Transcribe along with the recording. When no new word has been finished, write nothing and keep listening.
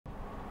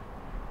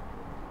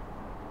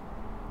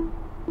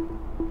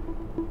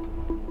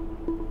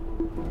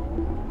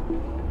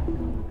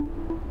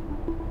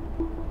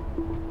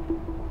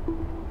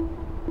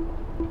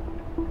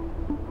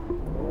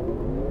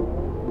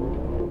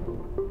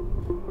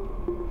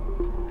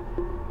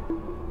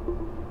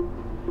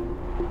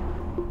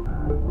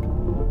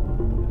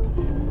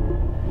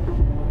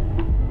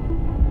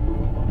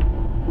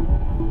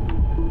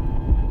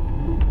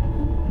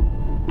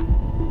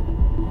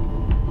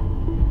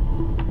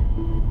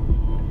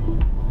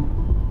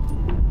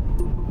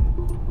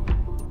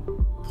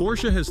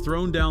Porsche has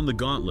thrown down the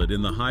gauntlet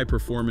in the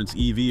high-performance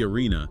EV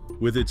arena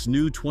with its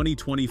new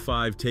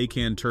 2025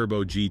 Taycan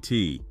Turbo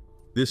GT.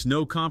 This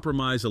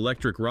no-compromise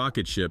electric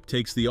rocket ship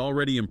takes the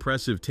already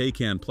impressive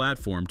Taycan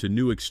platform to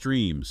new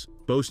extremes,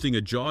 boasting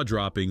a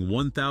jaw-dropping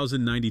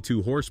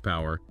 1,092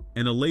 horsepower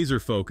and a laser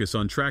focus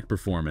on track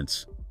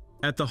performance.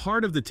 At the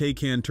heart of the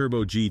Taycan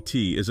Turbo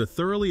GT is a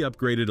thoroughly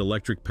upgraded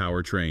electric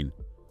powertrain.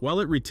 While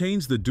it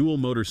retains the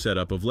dual-motor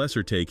setup of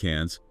lesser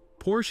Taycans,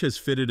 Porsche has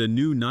fitted a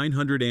new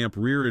 900-amp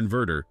rear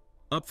inverter,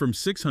 up from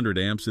 600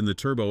 amps in the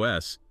Turbo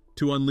S,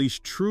 to unleash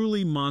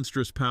truly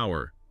monstrous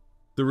power.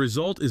 The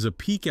result is a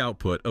peak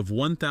output of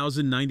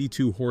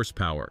 1,092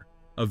 horsepower,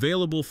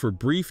 available for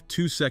brief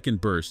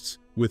 2-second bursts,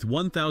 with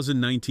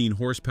 1,019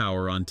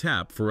 horsepower on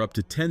tap for up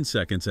to 10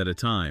 seconds at a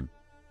time.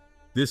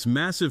 This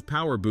massive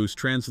power boost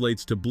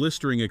translates to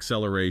blistering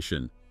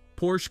acceleration.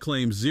 Porsche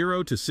claims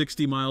 0 to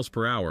 60 miles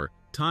per hour,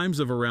 times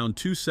of around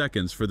 2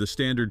 seconds for the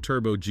standard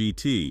Turbo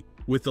GT,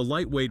 with the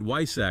lightweight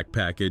Weissach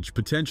package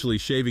potentially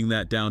shaving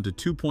that down to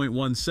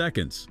 2.1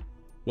 seconds.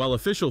 While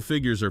official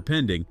figures are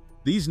pending,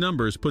 these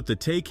numbers put the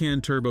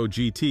Taycan Turbo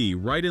GT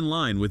right in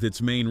line with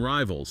its main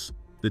rivals,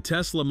 the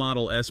Tesla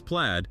Model S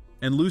Plaid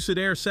and Lucid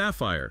Air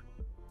Sapphire.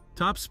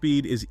 Top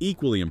speed is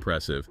equally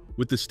impressive,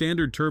 with the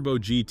standard Turbo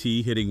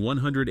GT hitting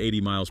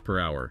 180 miles per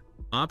hour.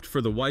 Opt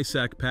for the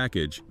Weissach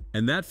package,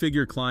 and that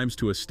figure climbs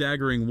to a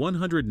staggering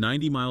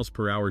 190 miles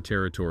per hour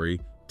territory,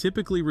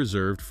 typically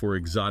reserved for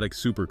exotic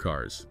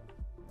supercars.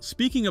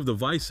 Speaking of the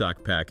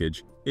Weissach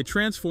package, it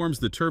transforms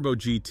the Turbo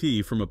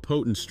GT from a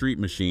potent street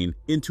machine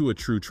into a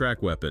true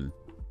track weapon.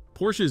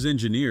 Porsche's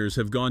engineers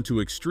have gone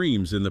to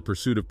extremes in the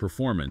pursuit of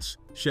performance,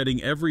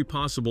 shedding every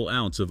possible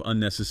ounce of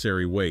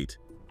unnecessary weight.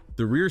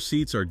 The rear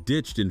seats are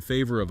ditched in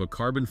favor of a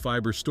carbon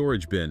fiber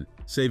storage bin,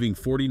 saving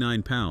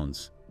 49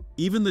 pounds.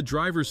 Even the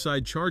driver's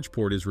side charge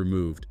port is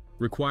removed,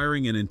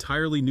 requiring an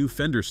entirely new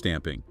fender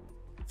stamping.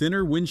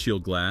 Thinner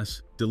windshield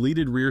glass,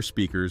 deleted rear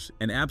speakers,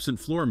 and absent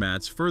floor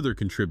mats further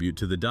contribute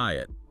to the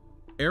diet.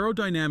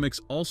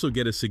 Aerodynamics also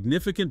get a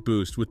significant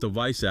boost with the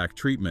Weissach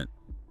treatment.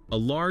 A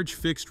large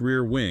fixed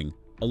rear wing,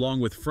 along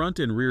with front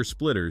and rear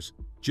splitters,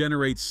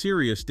 generates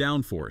serious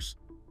downforce,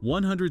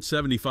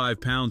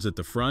 175 pounds at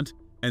the front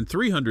and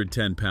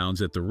 310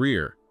 pounds at the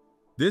rear.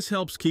 This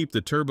helps keep the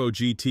Turbo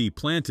GT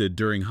planted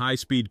during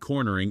high-speed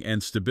cornering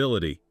and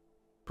stability.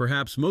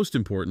 Perhaps most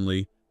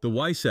importantly, the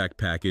Weissach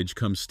package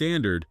comes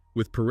standard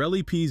with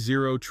Pirelli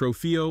P0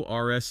 Trofeo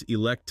RS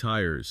Elect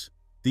tires.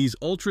 These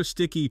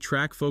ultra-sticky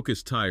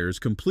track-focused tires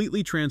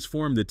completely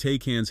transform the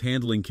Taycan's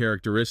handling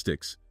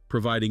characteristics,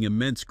 providing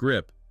immense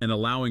grip and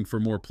allowing for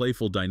more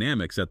playful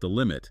dynamics at the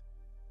limit.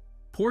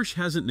 Porsche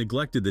hasn't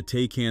neglected the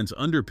Taycan's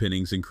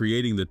underpinnings in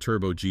creating the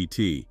Turbo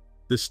GT.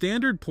 The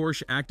standard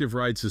Porsche Active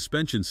Ride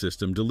suspension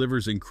system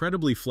delivers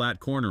incredibly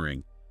flat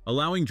cornering,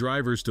 allowing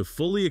drivers to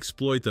fully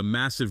exploit the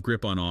massive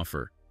grip on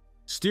offer.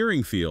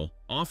 Steering feel,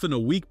 often a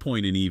weak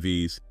point in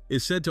EVs,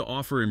 is said to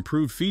offer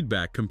improved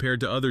feedback compared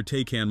to other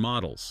Taycan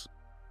models.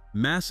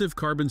 Massive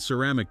carbon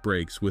ceramic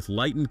brakes with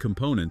lightened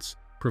components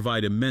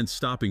provide immense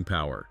stopping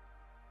power.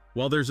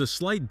 While there's a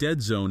slight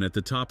dead zone at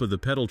the top of the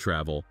pedal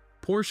travel,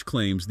 Porsche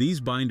claims these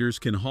binders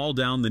can haul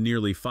down the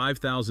nearly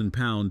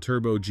 5,000-pound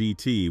Turbo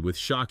GT with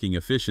shocking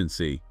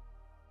efficiency.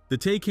 The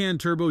Taycan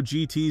Turbo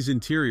GT's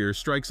interior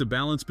strikes a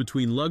balance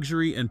between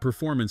luxury and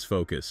performance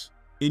focus.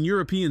 In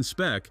European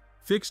spec,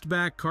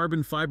 fixed-back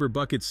carbon fiber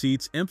bucket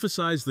seats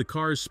emphasize the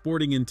car's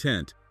sporting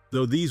intent,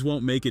 though these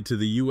won't make it to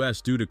the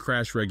US due to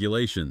crash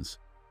regulations.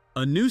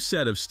 A new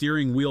set of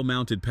steering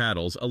wheel-mounted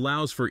paddles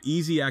allows for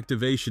easy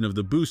activation of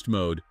the boost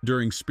mode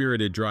during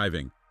spirited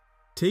driving.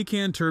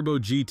 Taycan Turbo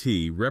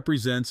GT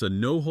represents a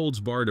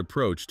no-holds-barred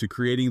approach to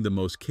creating the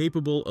most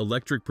capable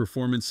electric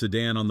performance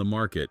sedan on the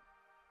market.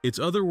 Its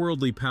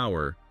otherworldly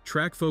power,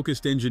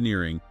 track-focused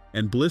engineering,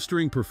 and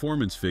blistering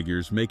performance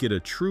figures make it a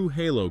true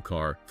halo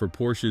car for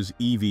Porsche's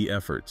EV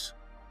efforts.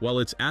 While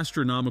its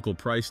astronomical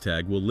price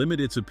tag will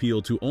limit its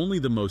appeal to only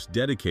the most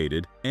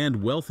dedicated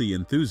and wealthy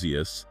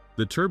enthusiasts,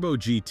 the Turbo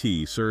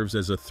GT serves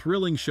as a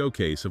thrilling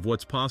showcase of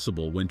what's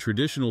possible when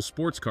traditional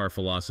sports car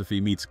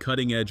philosophy meets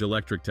cutting-edge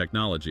electric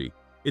technology.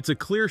 It's a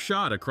clear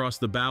shot across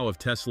the bow of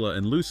Tesla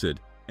and Lucid,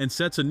 and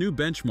sets a new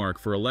benchmark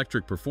for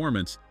electric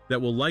performance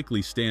that will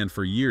likely stand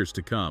for years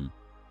to come.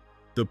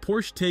 The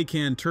Porsche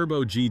Taycan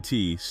Turbo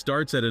GT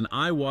starts at an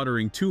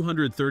eye-watering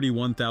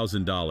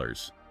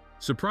 $231,000.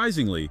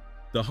 Surprisingly,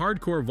 the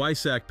hardcore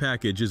Weissach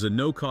package is a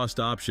no-cost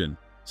option,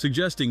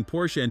 suggesting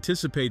Porsche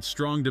anticipates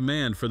strong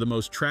demand for the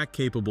most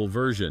track-capable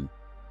version.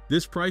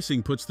 This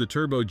pricing puts the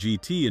Turbo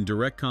GT in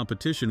direct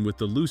competition with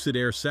the Lucid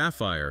Air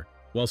Sapphire,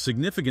 while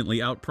significantly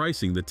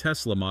outpricing the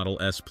Tesla Model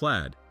S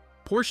Plaid.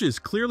 Porsche is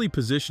clearly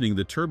positioning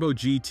the Turbo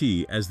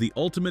GT as the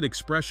ultimate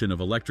expression of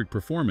electric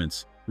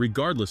performance,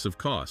 regardless of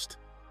cost.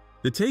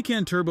 The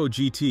Taycan Turbo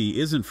GT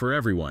isn't for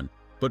everyone,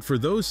 but for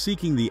those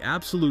seeking the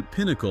absolute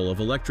pinnacle of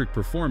electric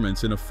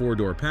performance in a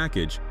four-door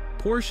package,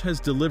 Porsche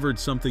has delivered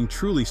something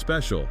truly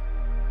special.